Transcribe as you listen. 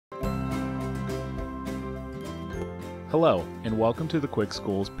Hello, and welcome to the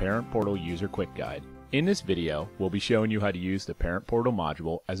QuickSchools Parent Portal User Quick Guide. In this video, we'll be showing you how to use the Parent Portal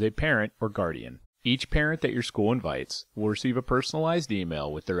module as a parent or guardian. Each parent that your school invites will receive a personalized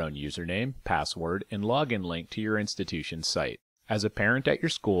email with their own username, password, and login link to your institution's site. As a parent at your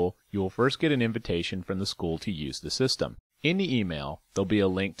school, you will first get an invitation from the school to use the system. In the email, there'll be a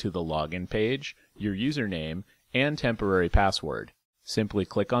link to the login page, your username, and temporary password. Simply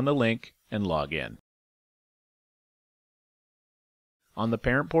click on the link and log in. On the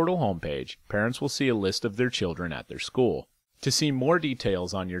Parent Portal homepage, parents will see a list of their children at their school. To see more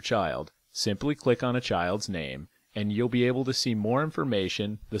details on your child, simply click on a child's name, and you'll be able to see more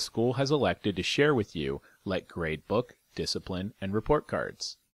information the school has elected to share with you, like gradebook, discipline, and report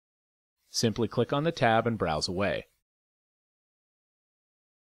cards. Simply click on the tab and browse away.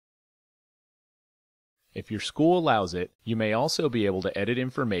 If your school allows it, you may also be able to edit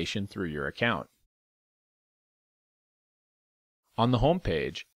information through your account. On the home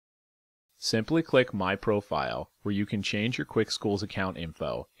page, simply click My Profile, where you can change your QuickSchools account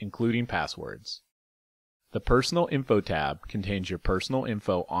info, including passwords. The Personal Info tab contains your personal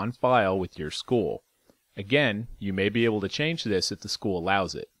info on file with your school. Again, you may be able to change this if the school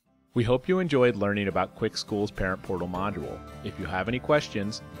allows it. We hope you enjoyed learning about QuickSchools Parent Portal module. If you have any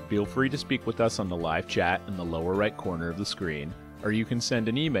questions, feel free to speak with us on the live chat in the lower right corner of the screen, or you can send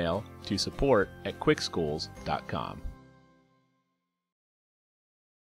an email to support@quickschools.com.